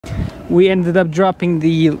we ended up dropping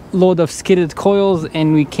the load of skidded coils,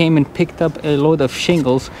 and we came and picked up a load of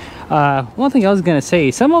shingles. One thing I was gonna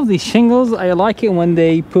say, some of these shingles, I like it when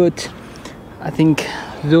they put, I think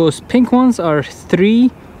those pink ones are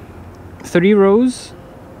three rows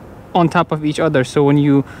on top of each other. So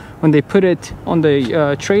when they put it on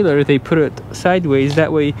the trailer, they put it sideways.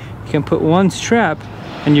 That way you can put one strap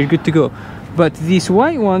and you're good to go. But these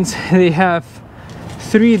white ones, they have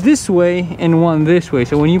 3 this way and 1 this way.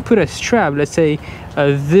 So when you put a strap, let's say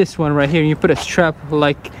this one right here, you put a strap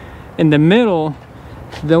like in the middle,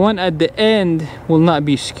 the one at the end will not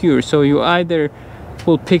be skewered. So you either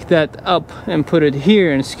will pick that up and put it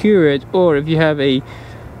here and skewer it, or if you have a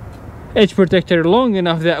edge protector long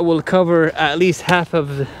enough that will cover at least half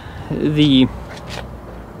of the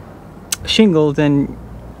shingle, then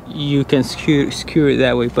you can skewer it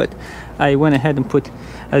that way. But I went ahead and put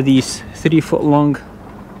these 3-foot long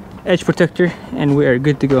edge protector, and we are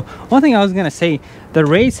good to go. One thing I was gonna say, the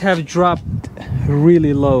rates have dropped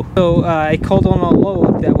really low. So I called on a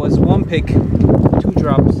load that was 1 pick, 2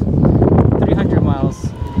 drops, 300 miles,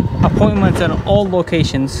 appointments at all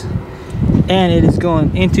locations, and it is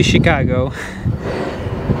going into Chicago.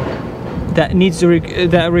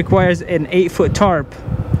 That requires an 8-foot tarp,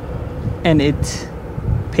 and it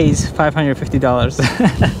pays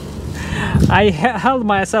 $550. I held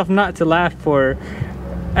myself not to laugh for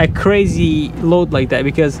a crazy load like that,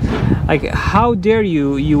 because like, how dare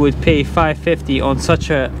you would pay $550 on such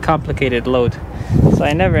a complicated load. So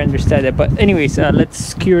I never understood it. But anyways, let's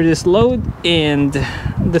secure this load, and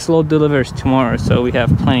this load delivers tomorrow, so we have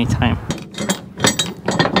plenty of time.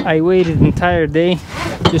 I waited an entire day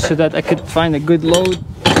just so that I could find a good load,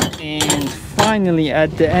 and finally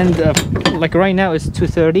at the end of, like right now it's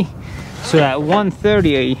 2:30, so at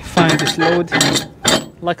 1:30 I find this load.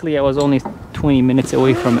 Luckily I was only 20 minutes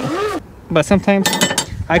away from it, but sometimes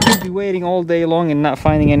I could be waiting all day long and not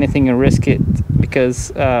finding anything and risk it,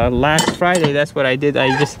 because last Friday that's what I did.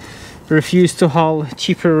 I just refused to haul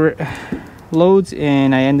cheaper loads,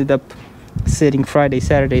 and I ended up sitting Friday,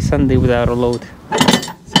 Saturday, Sunday without a load.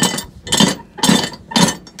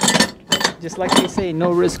 Just like they say,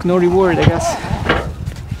 no risk, no reward, I guess.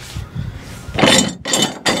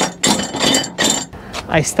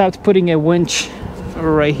 I stopped putting a winch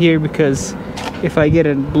right here because if I get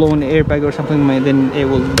a blown airbag or something, then it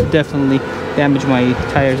will definitely damage my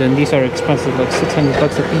tires, and these are expensive, like 600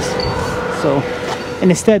 bucks a piece. So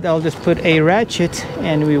instead I'll just put a ratchet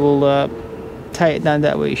and we will tie it down.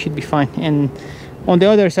 That way it should be fine. And on the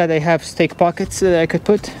other side I have stake pockets that I could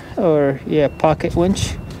put, or yeah, pocket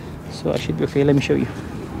winch, so I should be okay. Let me show you.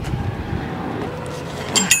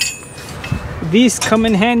 These come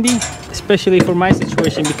in handy, especially for my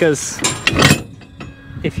situation, because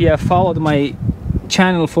if you have followed my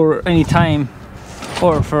channel for any time,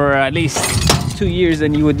 or for at least 2 years,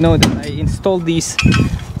 then you would know that I installed these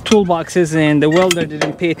toolboxes, and the welder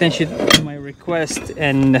didn't pay attention to my request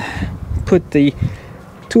and put the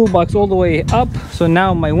toolbox all the way up, so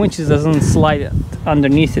now my winches doesn't slide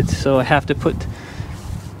underneath it. So I have to put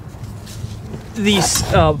these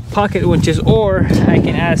pocket winches, or I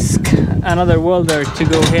can ask another welder to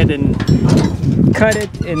go ahead and cut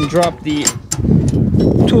it and drop the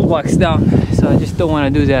toolbox down. So I just don't want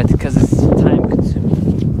to do that because it's time consuming.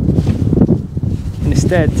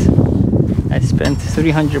 Instead I spent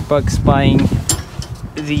 300 bucks buying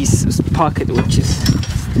these pocket winches.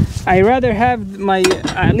 I rather have my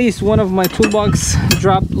at least one of my toolbox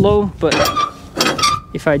drop low, but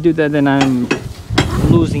if I do that then I'm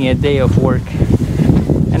losing a day of work,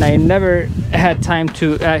 and I never had time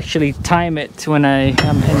to actually time it when I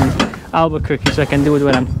am in Albuquerque, so I can do it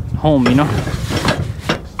when I'm home, you know.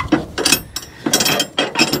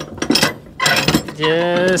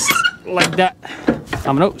 Just like that.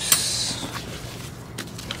 Vámonos.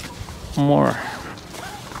 More.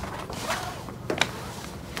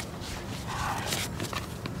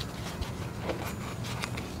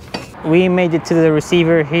 We made it to the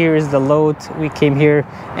receiver. Here is the load. We came here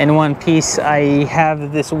in one piece. I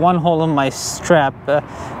have this one hole in my strap,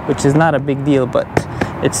 which is not a big deal, but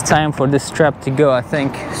it's time for this strap to go, I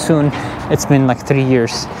think, soon. It's been like 3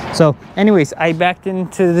 years. So anyways, I backed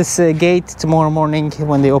into this gate. Tomorrow morning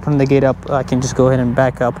when they open the gate up, I can just go ahead and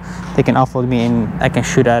back up. They can offload me and I can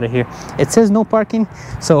shoot out of here. It says no parking,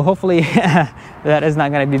 so hopefully that is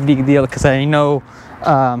not going to be a big deal, because I know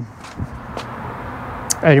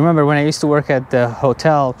I remember when I used to work at the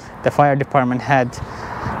hotel, the fire department had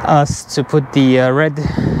us to put the red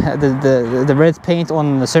paint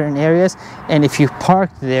on certain areas, and if you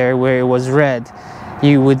parked there where it was red,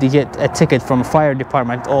 you would get a ticket from a fire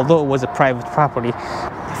department, although it was a private property.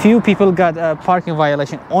 Few people got a parking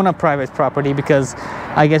violation on a private property because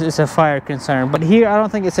I guess it's a fire concern. But here I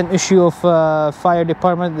don't think it's an issue of fire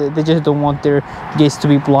department. They just don't want their gates to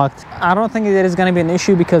be blocked. I don't think there is going to be an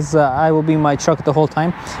issue because I will be in my truck the whole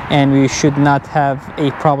time, and we should not have a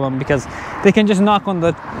problem because they can just knock on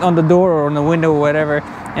the door or on the window or whatever,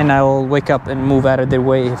 and I will wake up and move out of their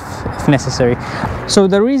way if necessary. So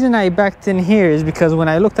the reason I backed in here is because when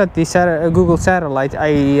I looked at the Google satellite,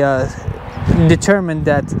 I determined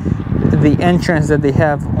that the entrance that they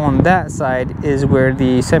have on that side is where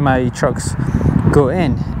the semi trucks go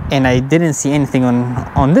in, and I didn't see anything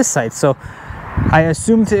on this side, so I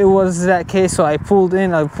assumed it was that case. So I pulled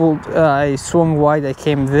in, I swung wide, I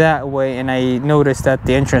came that way, and I noticed that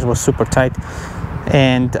the entrance was super tight,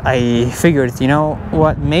 and I figured, you know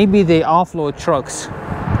what, maybe they offload trucks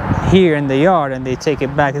here in the yard and they take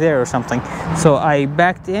it back there or something. So I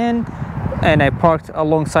backed in and I parked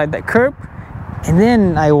alongside that curb, and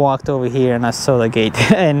then I walked over here and I saw the gate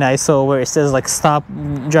and I saw where it says like stop,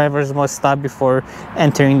 drivers must stop before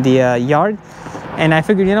entering the yard. And I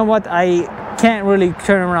figured, you know what, I can't really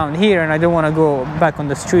turn around here and I don't want to go back on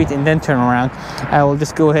the street and then turn around. I will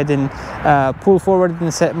just go ahead and pull forward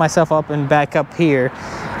and set myself up and back up here,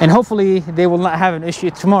 and hopefully they will not have an issue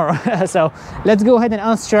tomorrow. So let's go ahead and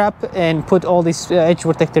unstrap and put all these edge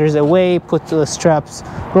protectors away, put the straps,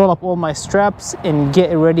 roll up all my straps, and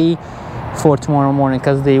get ready for tomorrow morning,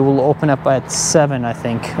 because they will open up at 7, I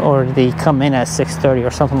think, or they come in at 6:30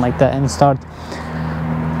 or something like that and start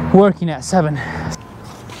working at 7.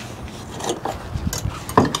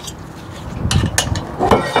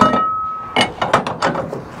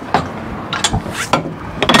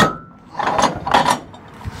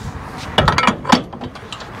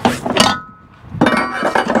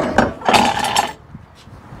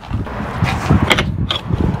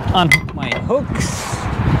 Unhook my hooks.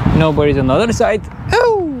 Nobody's on the other side.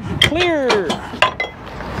 Oh, clear,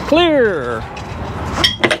 clear,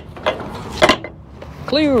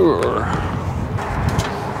 clear.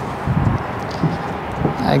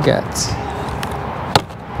 I got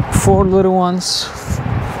 4 little ones,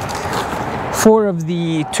 4 of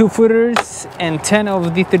the 2-footers and 10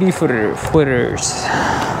 of the 3-footers.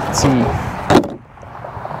 Let's see.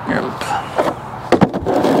 Yep.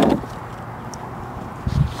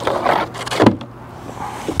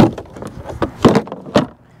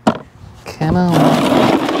 Come on.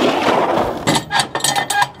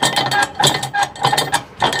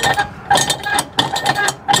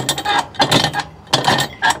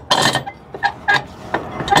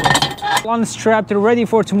 Unstrapped, ready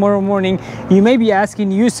for tomorrow morning. You may be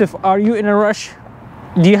asking, Yusuf, are you in a rush?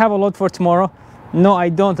 Do you have a load for tomorrow? No, I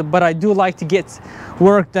don't, but I do like to get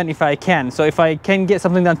work done if I can. So if I can get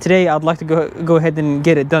something done today, I'd like to go ahead and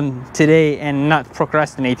get it done today and not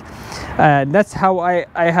procrastinate. That's how I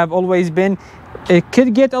have always been. It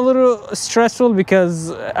could get a little stressful because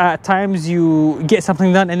at times you get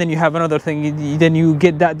something done and then you have another thing, then you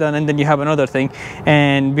get that done and then you have another thing,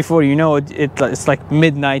 and before you know it, it's like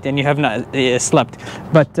midnight and you have not slept.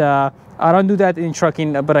 But I don't do that in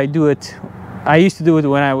trucking, but I do it. I used to do it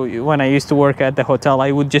when I used to work at the hotel.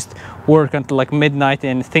 I would just work until like midnight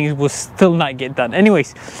and things will still not get done.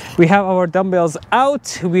 Anyways, we have our dumbbells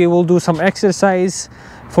out. We will do some exercise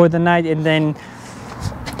for the night and then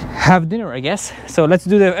have dinner, I guess. So let's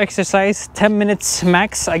do the exercise. 10 minutes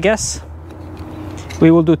max, I guess.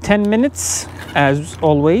 We will do 10 minutes as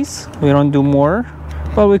always. We don't do more.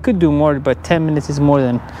 Well, we could do more, but 10 minutes is more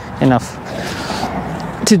than enough.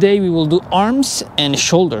 Today we will do arms and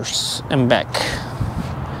shoulders and back.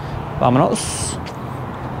 Vámonos.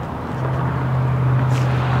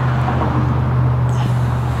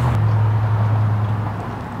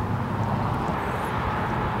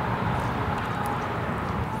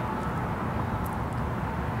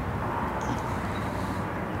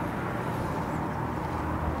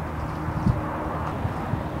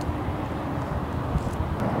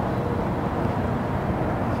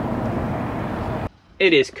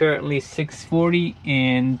 It is currently 6:40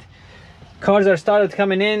 and cars are started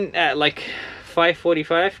coming in at like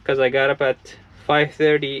 5:45 because I got up at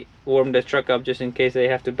 5:30, warmed the truck up just in case they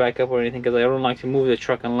have to back up or anything, because I don't like to move the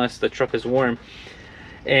truck unless the truck is warm.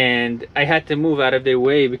 And I had to move out of their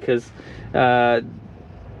way because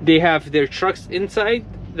they have their trucks inside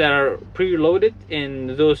that are pre-loaded, and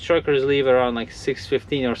those truckers leave around like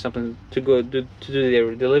 6:15 or something to go do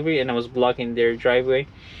their delivery, and I was blocking their driveway.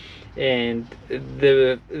 And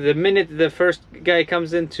the minute the first guy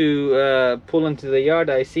comes in to pull into the yard,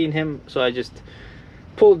 I seen him, so I just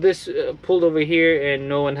pulled over here, and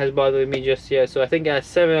no one has bothered me just yet. So I think at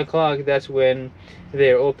 7 o'clock, that's when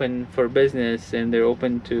they're open for business and they're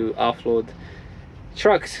open to offload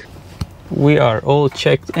trucks. We are all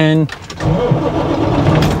checked in.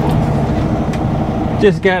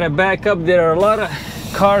 Just gotta back up. There are a lot of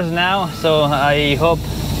cars now, so I hope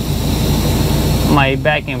my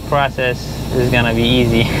backing process is gonna be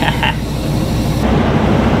easy.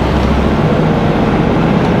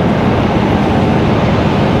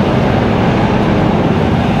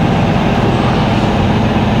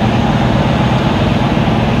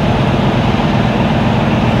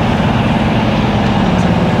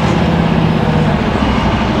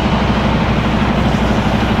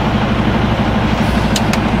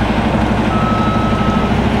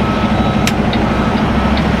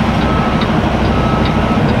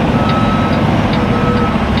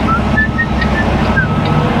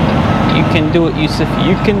 You can do it, Yusuf.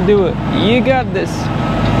 You can do it. You got this.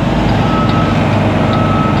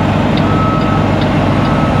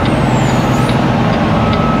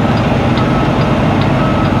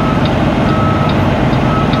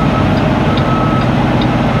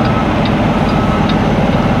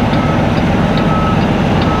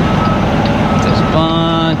 There's a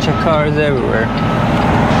bunch of cars everywhere.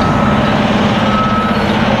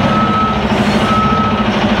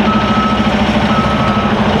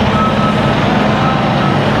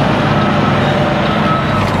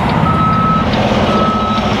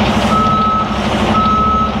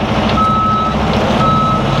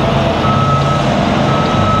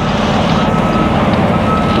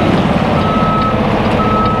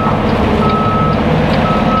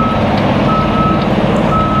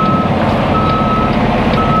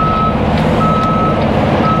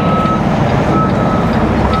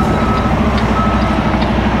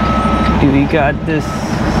 We got this.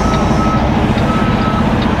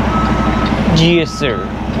 Yes, sir.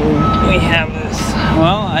 We have this.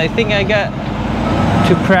 Well, I think I got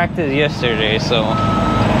to practice yesterday, so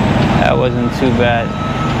that wasn't too bad.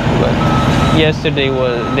 But yesterday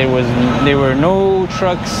there were no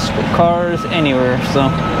trucks, cars anywhere, so.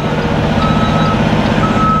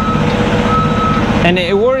 And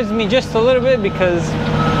it worries me just a little bit because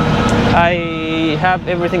I have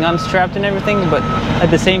everything unstrapped and everything, but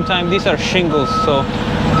at the same time these are shingles, so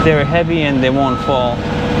they're heavy and they won't fall.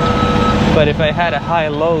 But if I had a high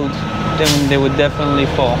load, then they would definitely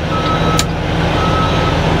fall.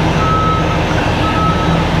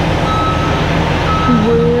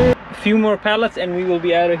 A few more pallets and we will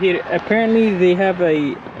be out of here. Apparently they have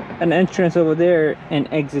an entrance over there and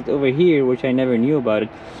exit over here, which I never knew about it.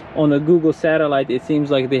 On the Google satellite it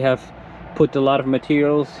seems like they have put a lot of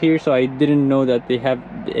materials here, so I didn't know that they have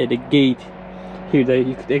a gate here that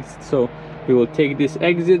you could exit. So we will take this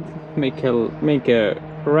exit, make a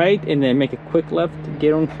right, and then make a quick left,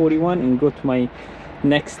 get on 41 and go to my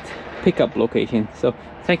next pickup location. So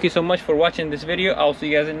thank you so much for watching this video. I'll see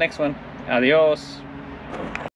you guys in the next one. Adios.